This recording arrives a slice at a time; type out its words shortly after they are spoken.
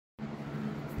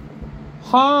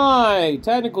Hi!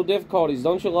 Technical difficulties,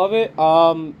 don't you love it?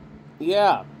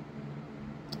 Yeah.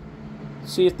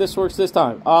 See if this works this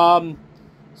time. So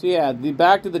yeah,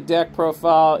 back to the deck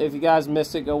profile. If you guys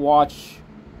missed it, go watch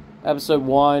episode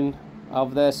 1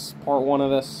 of this, part 1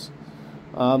 of this.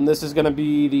 This is going to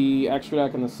be the extra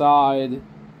deck on the side.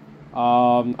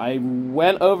 I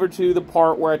went over to the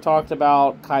part where I talked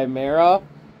about Chimera,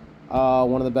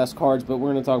 one of the best cards, but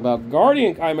we're going to talk about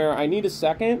Guardian Chimera. I need a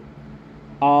second.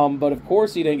 But of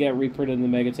course he didn't get reprinted in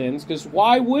the Megatins, because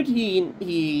why would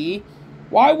he?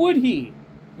 Why would he?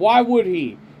 Why would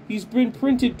he? He's been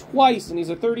printed twice, and he's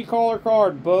a 30-color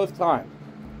card both times.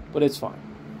 But it's fine.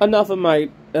 Enough of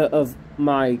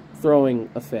my throwing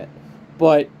a fit.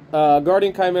 But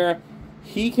Guardian Chimera,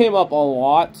 he came up a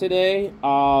lot today.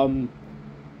 I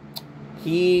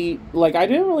didn't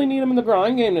really need him in the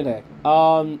grind game today.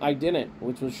 I didn't,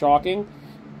 which was shocking.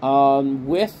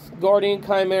 With Guardian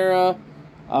Chimera,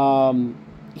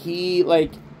 he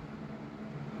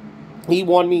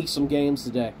won me some games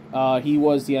today. He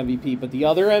was the MVP, but the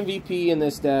other MVP in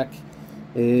this deck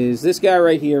is this guy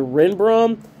right here,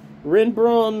 Rinbrum.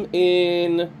 Rinbrum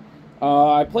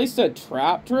I placed a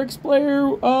Trap Tricks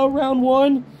player, round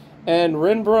 1, and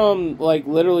Rinbrum,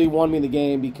 literally won me the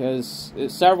game because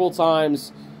several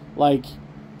times,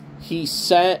 he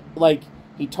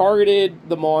targeted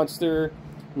the monster,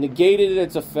 negated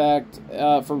its effect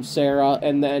from Sarah,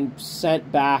 and then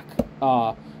sent back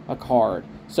a card.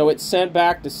 So it sent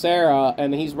back to Sarah,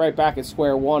 and he's right back at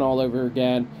square one all over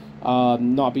again,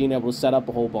 not being able to set up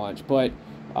a whole bunch. But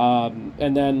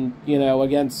and then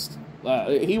against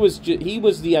he was the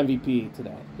MVP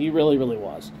today. He really, really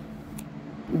was.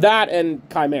 That and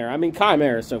Chimera. I mean,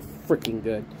 Chimera is so freaking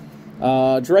good.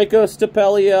 Draco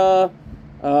Stapelia.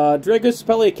 Draco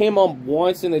Stapelia came on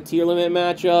once in the tier limit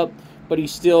matchup, but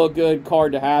he's still a good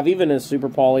card to have. Even as Super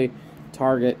Poly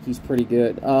target, he's pretty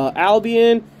good.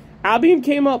 Albion. Albion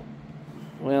came up...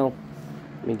 Well,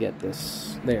 let me get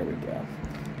this. There we go.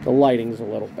 The lighting's a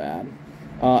little bad.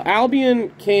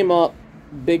 Albion came up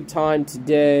big time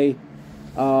today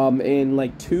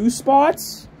in, 2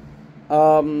 spots.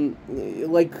 Came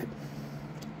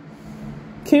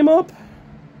up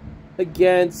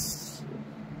against...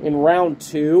 in round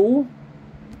 2,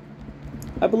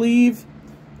 I believe.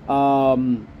 But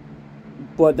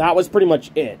that was pretty much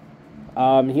it. He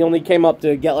only came up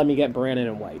to let me get Brandon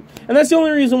and White. And that's the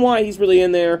only reason why he's really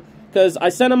in there. Because I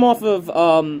sent him off of...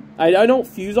 I don't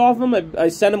fuse off him. I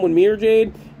sent him with Mirror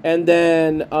Jade. And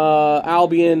then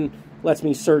Albion lets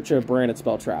me search a Brandon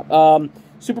spell trap.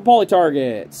 Super Poly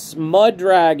targets. Mud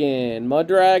Dragon.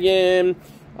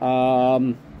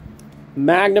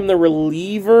 Magnum the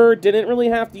Reliever. Didn't really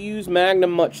have to use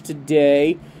Magnum much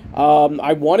today.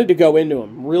 I wanted to go into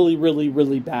him really, really,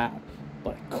 really bad.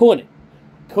 But I couldn't.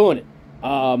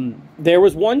 There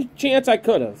was one chance I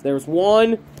could have. There was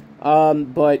one,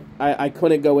 but I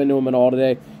couldn't go into him at all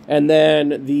today. And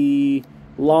then the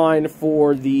line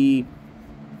for the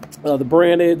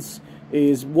brandeds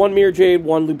is 1 Mirror Jade,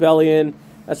 1 Lubellion.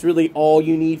 That's really all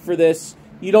you need for this.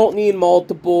 You don't need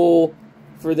multiple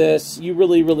for this. You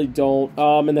really, really don't.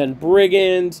 And then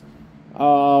Brigand,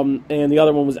 and the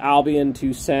other one was Albion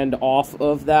to send off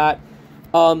of that.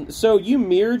 So you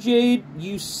Mirror Jade,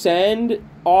 you send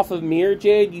off of Mirror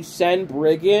Jade, you send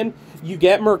Brigand, you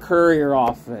get Mercurier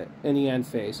off it in the end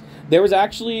phase. There was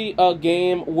actually a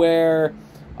game where,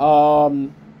 what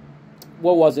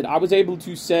was it? I was able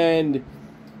to send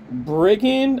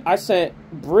Brigand, I sent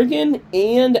Brigand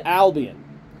and Albion.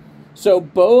 So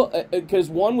both, because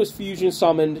one was fusion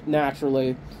summoned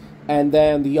naturally, and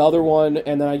then the other one,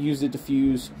 and then I used it to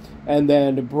fuse, and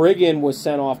then Brigand was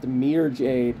sent off to Mirror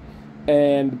Jade,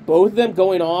 and both of them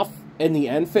going off in the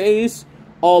end phase,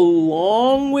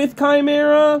 along with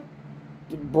Chimera,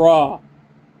 bruh.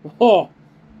 Oh,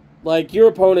 your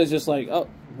opponent is just oh,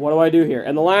 what do I do here?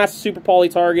 And the last Super Poly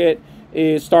target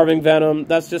is Starving Venom.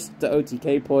 That's just the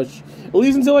OTK push. At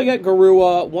least until I get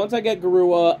Garua. Once I get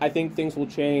Garua, I think things will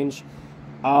change.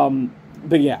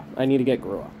 But yeah, I need to get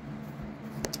Garua.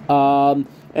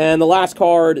 And the last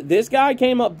card, this guy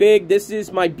came up big. This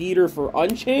is my beater for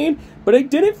Unchained, but I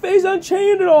didn't face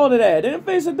Unchained at all today. I didn't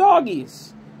face the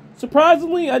doggies.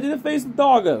 Surprisingly, I didn't face the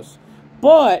doggos.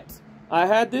 But I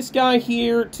had this guy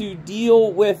here to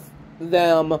deal with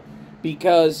them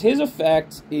because his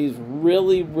effect is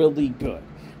really, really good.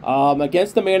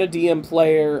 Against the Mana DM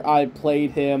player, I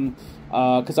played him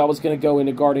because I was going to go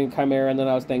into Guardian Chimera, and then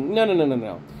I was thinking,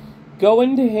 no. Go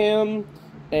into him,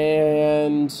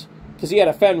 and... because he had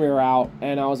a Fenrir out,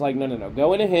 and I was like, no.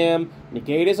 Go into him,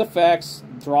 negate his effects,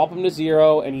 drop him to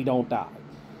 0, and he don't die.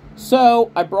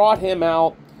 So, I brought him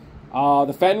out.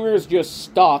 The Fenrir is just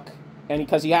stuck, and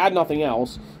because he had nothing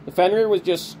else, the Fenrir was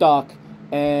just stuck,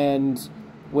 and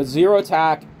with 0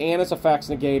 attack, and its effects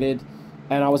negated,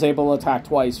 and I was able to attack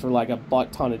twice for like a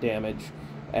butt-ton of damage.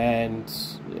 And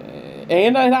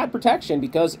I had protection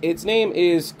because its name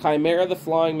is Chimera the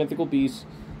Flying Mythical Beast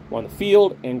on the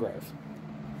field and grave.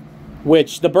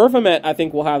 Which the Baphomet, I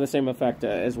think, will have the same effect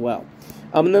as well.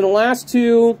 And then the last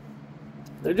two,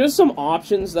 they're just some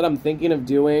options that I'm thinking of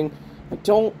doing. I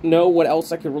don't know what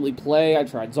else I could really play. I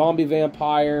tried Zombie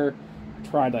Vampire, I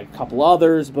tried like a couple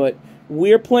others, but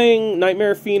we're playing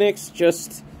Nightmare Phoenix.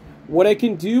 Just what I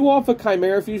can do off of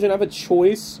Chimera Fusion, I have a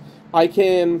choice. I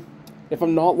can, if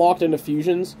I'm not locked into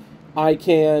fusions, I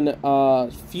can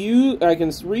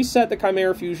reset the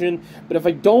Chimera Fusion, but if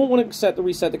I don't want to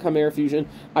reset the Chimera Fusion,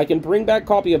 I can bring back a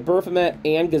copy of Baphomet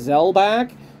and Gazelle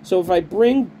back. So if I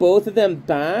bring both of them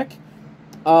back,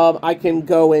 I can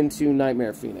go into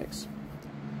Nightmare Phoenix.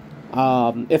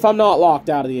 If I'm not locked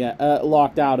out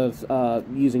of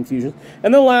using fusions.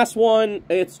 And the last one,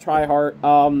 it's Tryhart.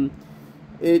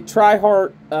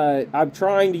 Tryhart, I'm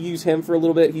trying to use him for a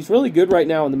little bit. He's really good right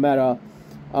now in the meta.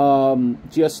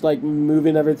 Just like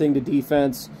moving everything to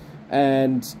defense,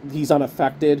 and he's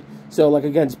unaffected. So like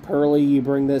against Pearly, you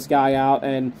bring this guy out,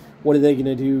 and what are they going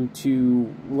to do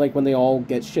to, like, when they all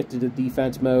get shifted to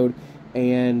defense mode,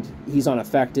 and he's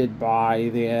unaffected by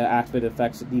the activated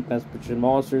effects of defense position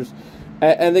monsters,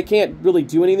 and they can't really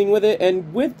do anything with it.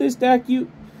 And with this deck, you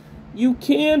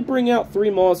can bring out 3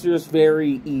 monsters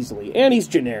very easily, and he's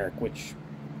generic, which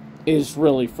is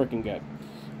really freaking good.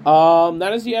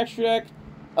 That is the extra deck.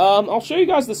 I'll show you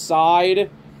guys the side.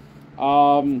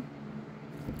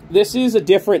 This is a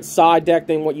different side deck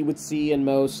than what you would see in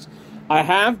most. I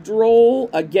have Droll.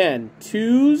 Again,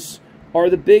 2s are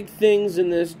the big things in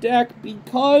this deck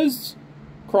because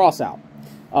cross out.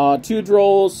 2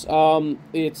 Drolls,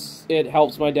 it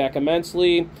helps my deck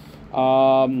immensely.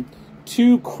 2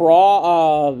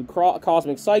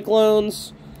 Cosmic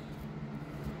Cyclones.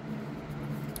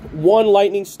 1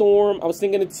 Lightning Storm. I was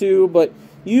thinking of 2, but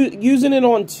using it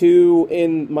on 2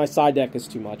 in my side deck is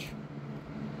too much.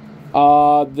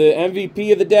 The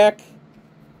MVP of the deck,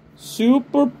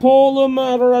 Super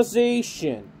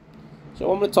Polymerization.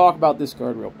 So I'm going to talk about this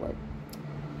card real quick.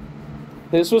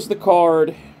 This was the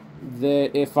card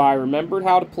that, if I remembered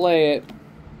how to play it,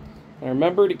 I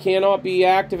remembered it cannot be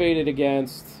activated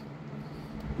against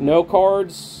no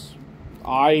cards,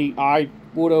 I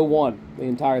would have won the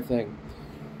entire thing.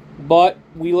 But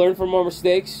we learn from our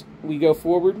mistakes, we go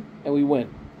forward, and we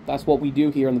win. That's what we do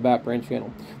here on the Bat Brand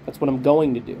channel. That's what I'm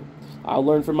going to do. I'll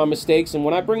learn from my mistakes, and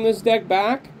when I bring this deck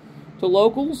back to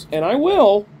locals, and I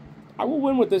will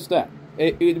win with this deck.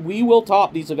 We will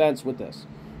top these events with this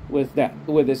deck.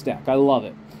 I love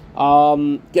it.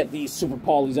 Get these Super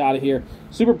Polys out of here.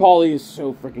 Super Poly is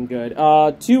so freaking good. 2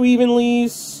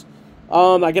 Evenlies.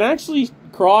 I can actually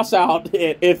cross out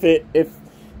it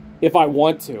if I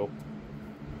want to.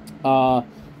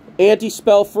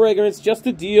 Anti-spell Fragrance, just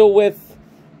to deal with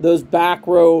those back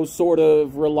row sort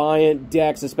of reliant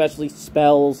decks, especially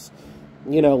spells,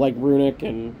 you know, like Runic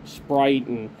and Sprite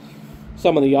and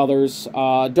some of the others.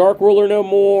 Dark Ruler no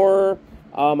more.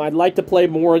 I'd like to play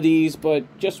more of these, but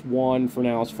just 1 for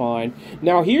now is fine.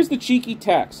 Now, here's the cheeky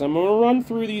text. I'm going to run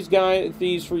through these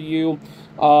for you.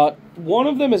 One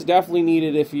of them is definitely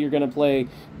needed if you're going to play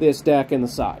this deck in the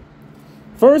side.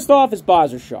 First off is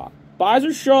Bizar Shock.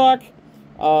 Bizar Shock,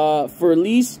 for at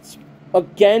least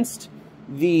against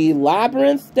the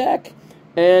Labyrinth deck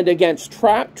and against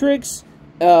Trap Tricks,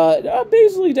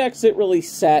 basically decks that really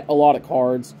set a lot of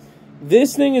cards.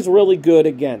 This thing is really good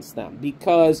against them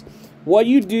because what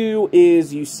you do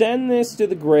is you send this to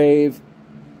the grave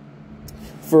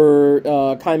for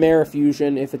Chimera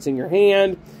Fusion if it's in your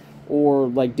hand, or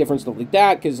like different stuff like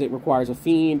that because it requires a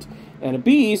Fiend and a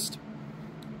Beast.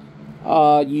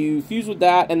 You fuse with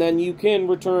that, and then you can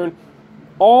return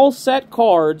all set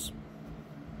cards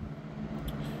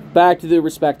back to their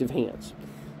respective hands.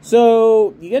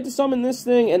 So you get to summon this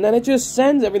thing, and then it just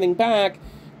sends everything back,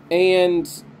 and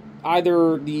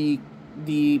either the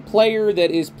player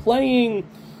that is playing,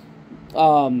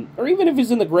 or even if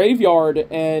it's in the graveyard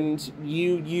and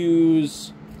you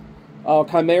use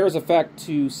Chimera's effect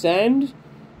to send,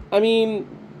 I mean,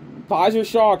 Bizar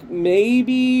Shock,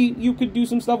 maybe you could do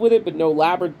some stuff with it, but no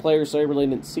Labyrinth player, so I really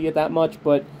didn't see it that much,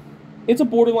 but it's a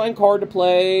borderline card to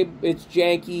play. It's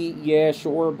janky, yeah,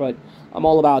 sure, but I'm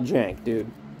all about jank,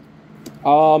 dude.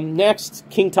 Next,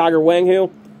 King Tiger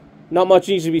Wanghu. Not much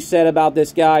needs to be said about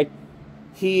this guy.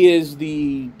 He is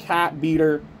the cat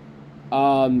beater.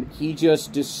 He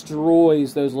just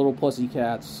destroys those little pussy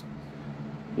cats.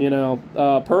 You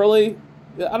know, Pearly,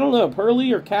 I don't know,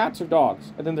 Pearly or cats or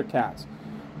dogs. I think they're cats.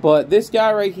 But this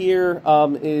guy right here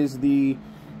is the...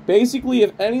 Basically,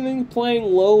 if anything playing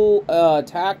low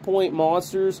attack point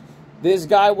monsters, this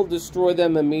guy will destroy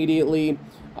them immediately.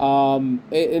 Now,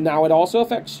 it also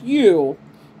affects you,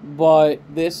 but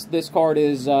this card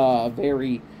is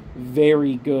very,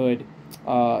 very good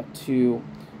to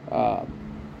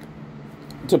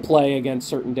play against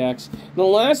certain decks. And the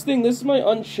last thing, this is my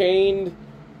Unchained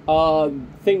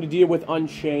thing to deal with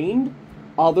Unchained,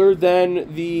 other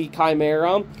than the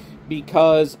Chimera,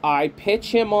 because I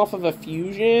pitch him off of a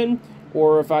fusion,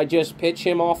 or if I just pitch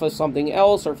him off of something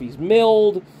else, or if he's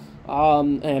milled,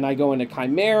 and I go into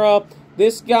Chimera.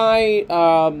 This guy,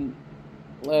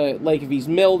 like if he's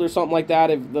milled or something like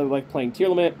that, if they're like playing tier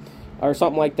limit or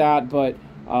something like that, but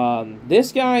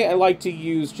this guy I like to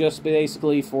use just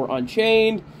basically for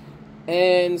Unchained,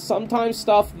 and sometimes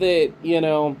stuff that, you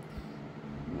know,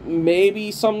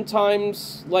 maybe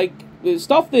sometimes, like,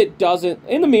 stuff that doesn't...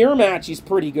 In the mirror match, he's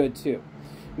pretty good, too.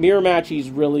 Mirror match,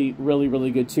 he's really, really, really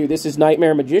good, too. This is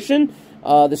Nightmare Magician,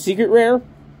 the secret rare.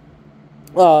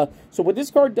 So what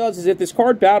this card does is if this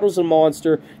card battles a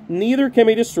monster, neither can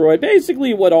be destroyed.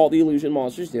 Basically what all the illusion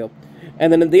monsters do.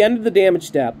 And then at the end of the damage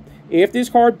step, if this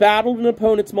card battled an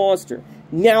opponent's monster...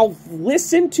 Now,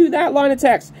 listen to that line of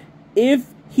text. If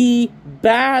he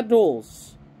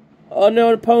battles an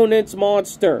opponent's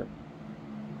monster...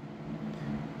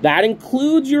 That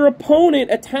includes your opponent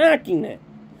attacking it.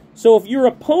 So if your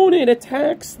opponent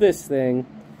attacks this thing,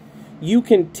 you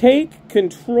can take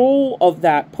control of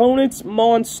that opponent's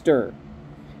monster.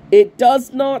 It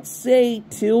does not say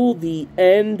till the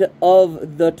end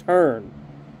of the turn.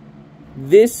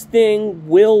 This thing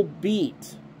will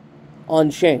beat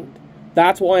Unchained.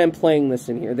 That's why I'm playing this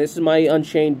in here. This is my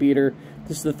Unchained beater.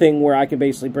 This is the thing where I can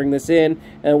basically bring this in,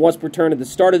 and once per turn at the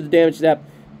start of the damage step,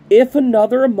 if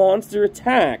another monster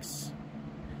attacks,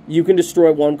 you can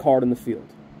destroy one card in the field.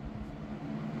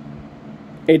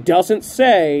 It doesn't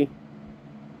say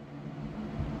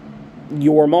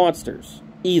your monsters,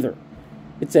 either.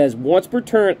 It says once per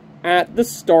turn at the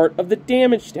start of the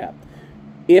damage step.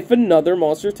 If another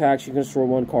monster attacks, you can destroy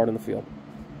one card in the field.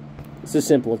 It's as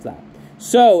simple as that.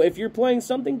 So, if you're playing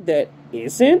something that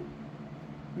isn't,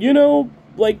 you know,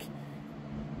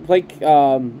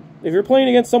 if you're playing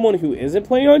against someone who isn't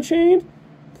playing Unchained,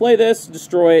 play this,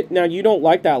 destroy it. Now, you don't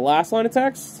like that last line of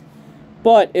text,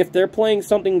 but if they're playing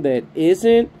something that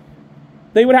isn't,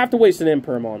 they would have to waste an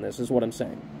imperm on this, is what I'm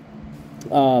saying.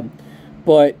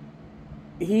 But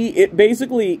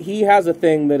basically, he has a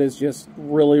thing that is just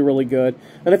really, really good.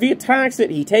 And if he attacks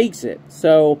it, he takes it.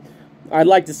 So, I'd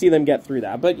like to see them get through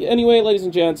that. But anyway, ladies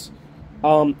and gents,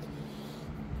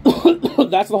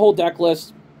 that's the whole deck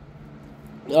list.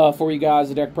 For you guys,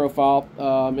 the deck profile.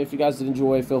 If you guys did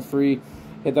enjoy, feel free,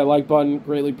 hit that like button,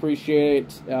 greatly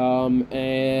appreciate it,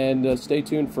 and stay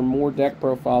tuned for more deck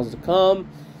profiles to come.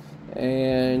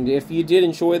 And if you did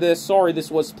enjoy this, sorry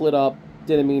this was split up,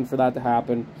 didn't mean for that to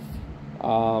happen.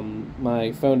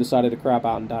 My phone decided to crap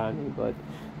out and die on me, but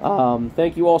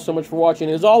thank you all so much for watching.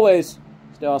 As always,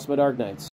 stay awesome, my Dark Knights.